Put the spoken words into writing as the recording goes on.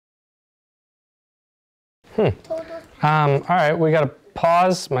All right, we gotta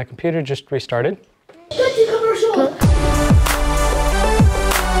pause. My computer just restarted.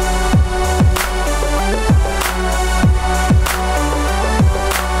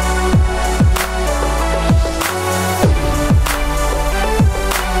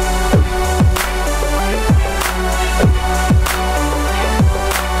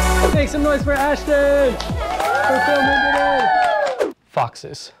 Make some noise for Ashton! For filming today!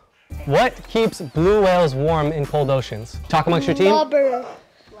 Foxes. What keeps blue whales warm in cold oceans? Talk amongst your team. Blubber.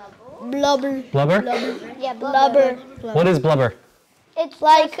 Blubber. Blubber? Yeah, blubber. What is blubber? It's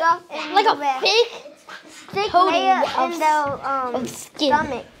like a thick layer in the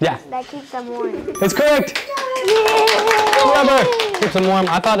stomach. Yeah, That keeps them warm. it's correct. Blubber keeps them warm.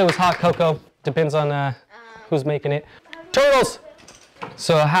 I thought it was hot cocoa. Depends on who's making it. Turtles.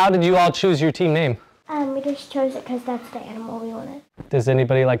 So how did you all choose your team name? We just chose it because that's the animal we wanted. Does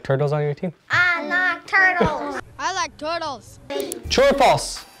anybody like turtles on your team? I like turtles. I like turtles. True or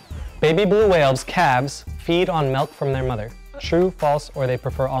false? Baby blue whales, calves, feed on milk from their mother. True, false, or they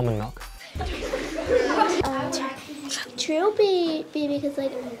prefer almond milk? True because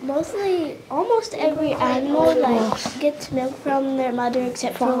like almost every animal like gets milk from their mother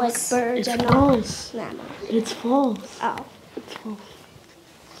except for like birds and false. mammals. It's false. Oh. It's false.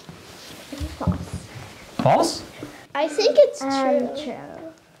 It's false. False? I think it's true.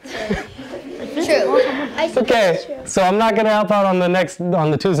 True. Okay, so I'm not gonna help out on the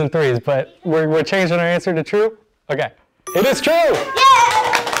 2s and 3s, but we're changing our answer to true? Okay, it is true!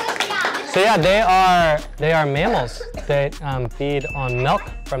 Yeah! So yeah, they are mammals that feed on milk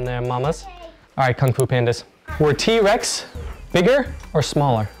from their mamas. All right, Kung Fu Pandas. Were T-Rex bigger or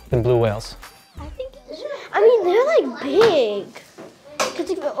smaller than blue whales? I mean, they're like big. Because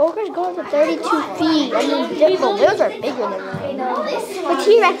if the ogres go up to 32 feet, I mean, the whales are bigger than that. The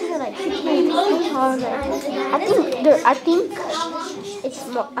T-Rexes are like 16 feet tall. I think it's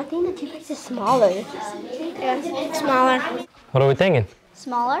small. I think the T-Rex is smaller. Yeah, smaller. What are we thinking?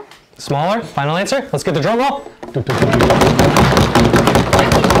 Smaller? Smaller? Final answer? Let's get the drum roll.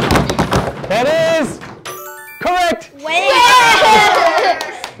 That is correct!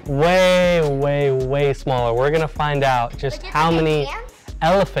 Way smaller. We're gonna find out just how many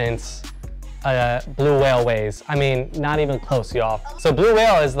elephants blue whale weighs. I mean, not even close, y'all. So blue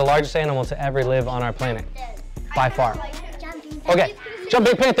whale is the largest animal to ever live on our planet, by far. Okay,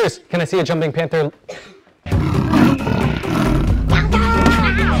 jumping panthers. Can I see a jumping panther?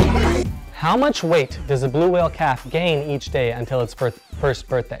 How much weight does a blue whale calf gain each day until its first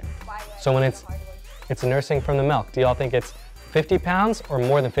birthday? So when it's nursing from the milk, do y'all think it's 50 pounds or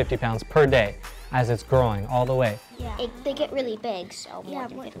more than 50 pounds per day as it's growing all the way? Yeah. They get really big, so more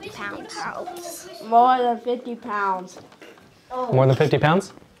than 50 pounds. More than 50 pounds. More than 50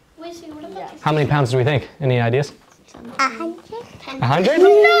 pounds? How many pounds do we think? Any ideas? 100? 100?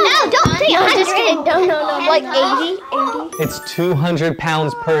 No, don't say 100. Just kidding. No. Like 80? It's 200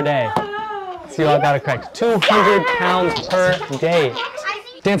 pounds per day. So y'all got it correct. 200 pounds per day.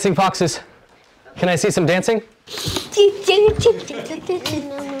 Dancing foxes. Can I see some dancing?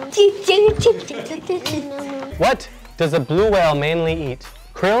 What does a blue whale mainly eat?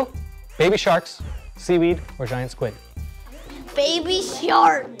 Krill, baby sharks, seaweed, or giant squid? Baby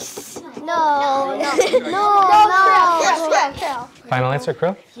sharks. No. Final answer,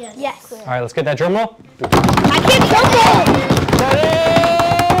 krill? Yes. All right, let's get that drum roll. I can't jump. That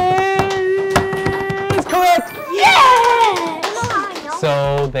is correct! Yes!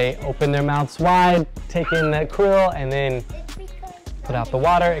 So they open their mouths wide, take in that krill, and then put out the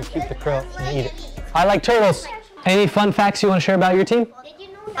water and keep the krill and eat it. I like turtles. Any fun facts you want to share about your team?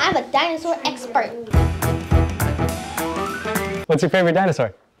 I'm a dinosaur expert. What's your favorite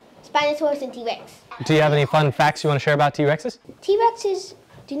dinosaur? Spinosaurus and T-Rex. Do you have any fun facts you want to share about T-Rexes? T-Rexes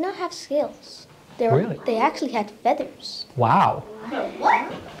do not have scales. Really? They actually had feathers. Wow.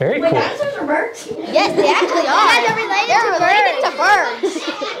 Very cool. Dinosaurs are birds? Yes, they actually are. They're related to birds.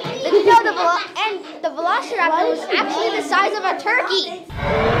 Did you know the Velociraptor was actually the size of a turkey?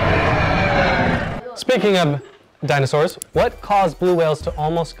 Speaking of dinosaurs, what caused blue whales to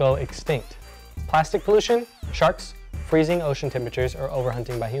almost go extinct? Plastic pollution, sharks, freezing ocean temperatures, or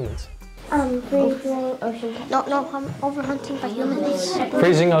overhunting by humans? Freezing ocean. No, overhunting by humans.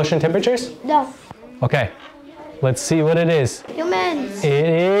 Freezing ocean temperatures? No. Okay, let's see what it is. Humans. It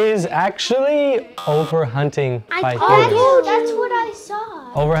is actually overhunting by humans. Oh, that's what I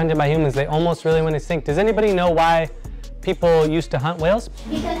saw. Overhunted by humans, they almost really went extinct. Does anybody know why people used to hunt whales?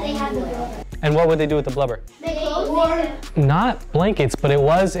 Because they have the blubber. And what would they do with the blubber? Not blankets, but it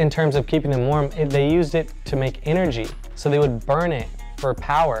was in terms of keeping them warm. They used it to make energy. So they would burn it for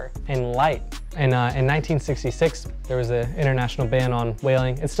power and light. And in 1966, there was an international ban on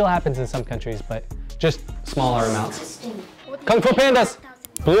whaling. It still happens in some countries, but just smaller amounts. Kung Fu Pandas!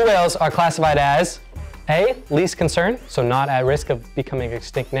 Blue whales are classified as A, least concern, so not at risk of becoming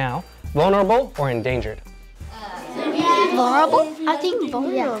extinct now, vulnerable, or endangered. Vulnerable? I think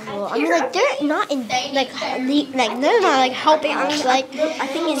vulnerable. I mean, like they're not in like they're not like helping us. Like I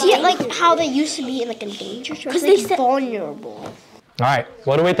think see it like how they used to be in like endangered. Because they said vulnerable. All right,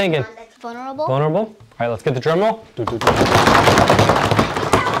 what are we thinking? Vulnerable. Vulnerable. All right, let's get the drum roll.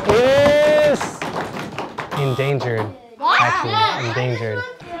 It is endangered. Actually, endangered.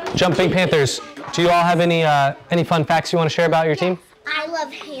 Jumping Panthers. Do you all have any fun facts you want to share about your team? I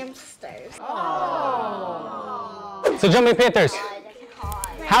love hamsters. So Jumping Panthers,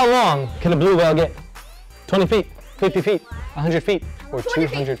 how long can a blue whale get? 20 feet, 50 feet, 100 feet, or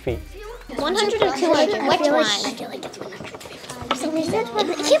 200 feet? 100 or 200? Which one? I feel like it's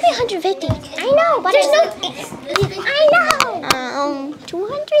 150. It can't be 150. I know, but there's no. I know.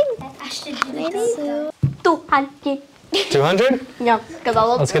 200? Maybe. 200. 200? Yeah, because I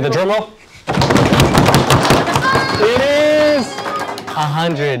love. Let's get the drum roll. It is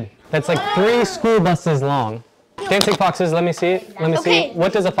 100. That's like 3 school buses long. Dancing foxes, let me see it. Let me see.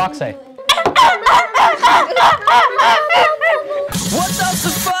 What does a fox say? What does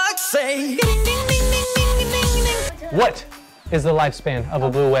the fox say? What is the lifespan of a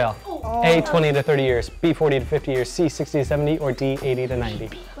blue whale? A, 20 to 30 years, B, 40 to 50 years, C, 60 to 70, or D, 80 to 90?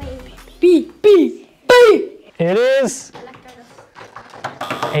 B. It is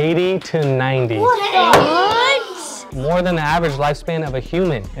 80 to 90. What? More than the average lifespan of a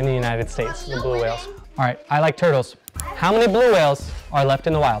human in the United States, the blue whales. All right, I like turtles. How many blue whales are left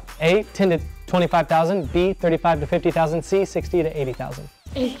in the wild? A, 10 to 25,000, B, 35 to 50,000, C, 60 to 80,000.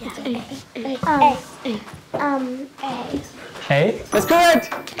 A. That's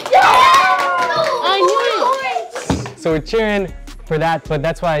correct! I knew it! So we're cheering for that, but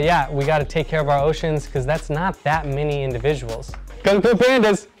that's why, yeah, we gotta take care of our oceans because that's not that many individuals. Kung Fu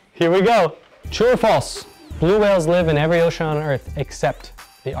Pandas, here we go. True or false? Blue whales live in every ocean on Earth except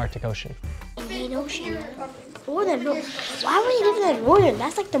the Arctic Ocean. Indian Ocean. Or the North. Why would you live in the Northern?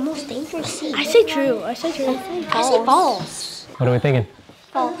 That's like the most dangerous sea. I say true. I say true. I say false. What are we thinking?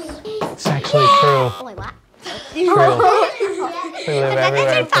 False. It's actually true. Wait, what? True. They live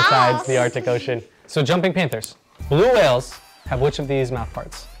everywhere besides the Arctic Ocean. So Jumping Panthers. Blue whales have which of these mouth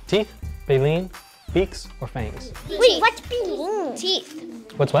parts? Teeth, baleen, beaks, or fangs? Wait, what's baleen? Teeth.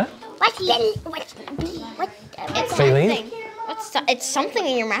 What's what? What's baleen? It's Baleen? something. It's something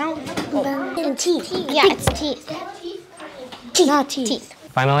in your mouth. Teeth. Yeah, it's teeth. Teeth. Not teeth.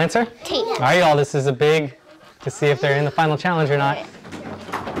 Final answer? Teeth. All right, y'all, this is a big, to see if they're in the final challenge or not.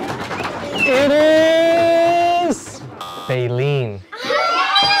 It is baleen.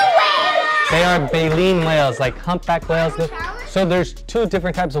 They are baleen whales, like humpback whales. So there's 2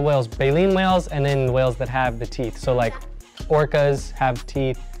 different types of whales, baleen whales and then whales that have the teeth. So like orcas have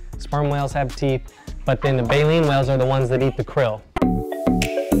teeth, sperm whales have teeth, but then the baleen whales are the ones that eat the krill.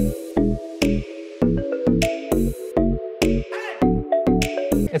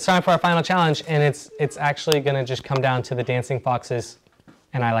 It's time for our final challenge, and it's actually gonna just come down to the dancing foxes,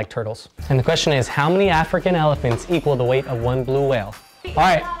 and I like turtles. And the question is, how many African elephants equal the weight of 1 blue whale? All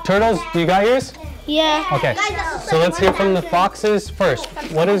right, turtles, you got yours? Yeah. Okay, so let's hear from the foxes first.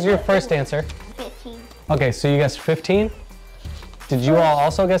 What is your first answer? 15. Okay, so you guessed 15? Did you all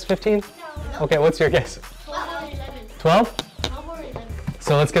also guess 15? Okay, what's your guess? 12?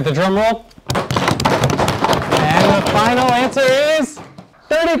 So let's get the drum roll. And the final answer is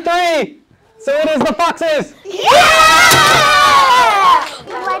 33! So it is the foxes! Yeah!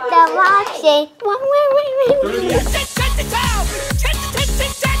 What the foxes?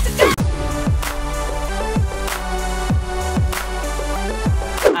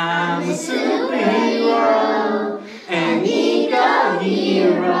 I'm a superhero, an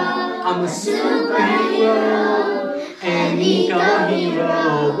eco-hero. I'm a superhero, an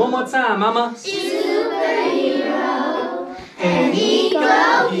eco-hero. One more time, mama. Superhero, an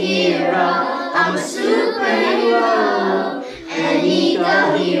eco-hero. I'm a superhero, an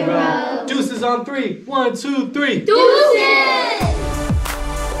eco-hero. Deuces on 3. 1, 2, 3. Deuces!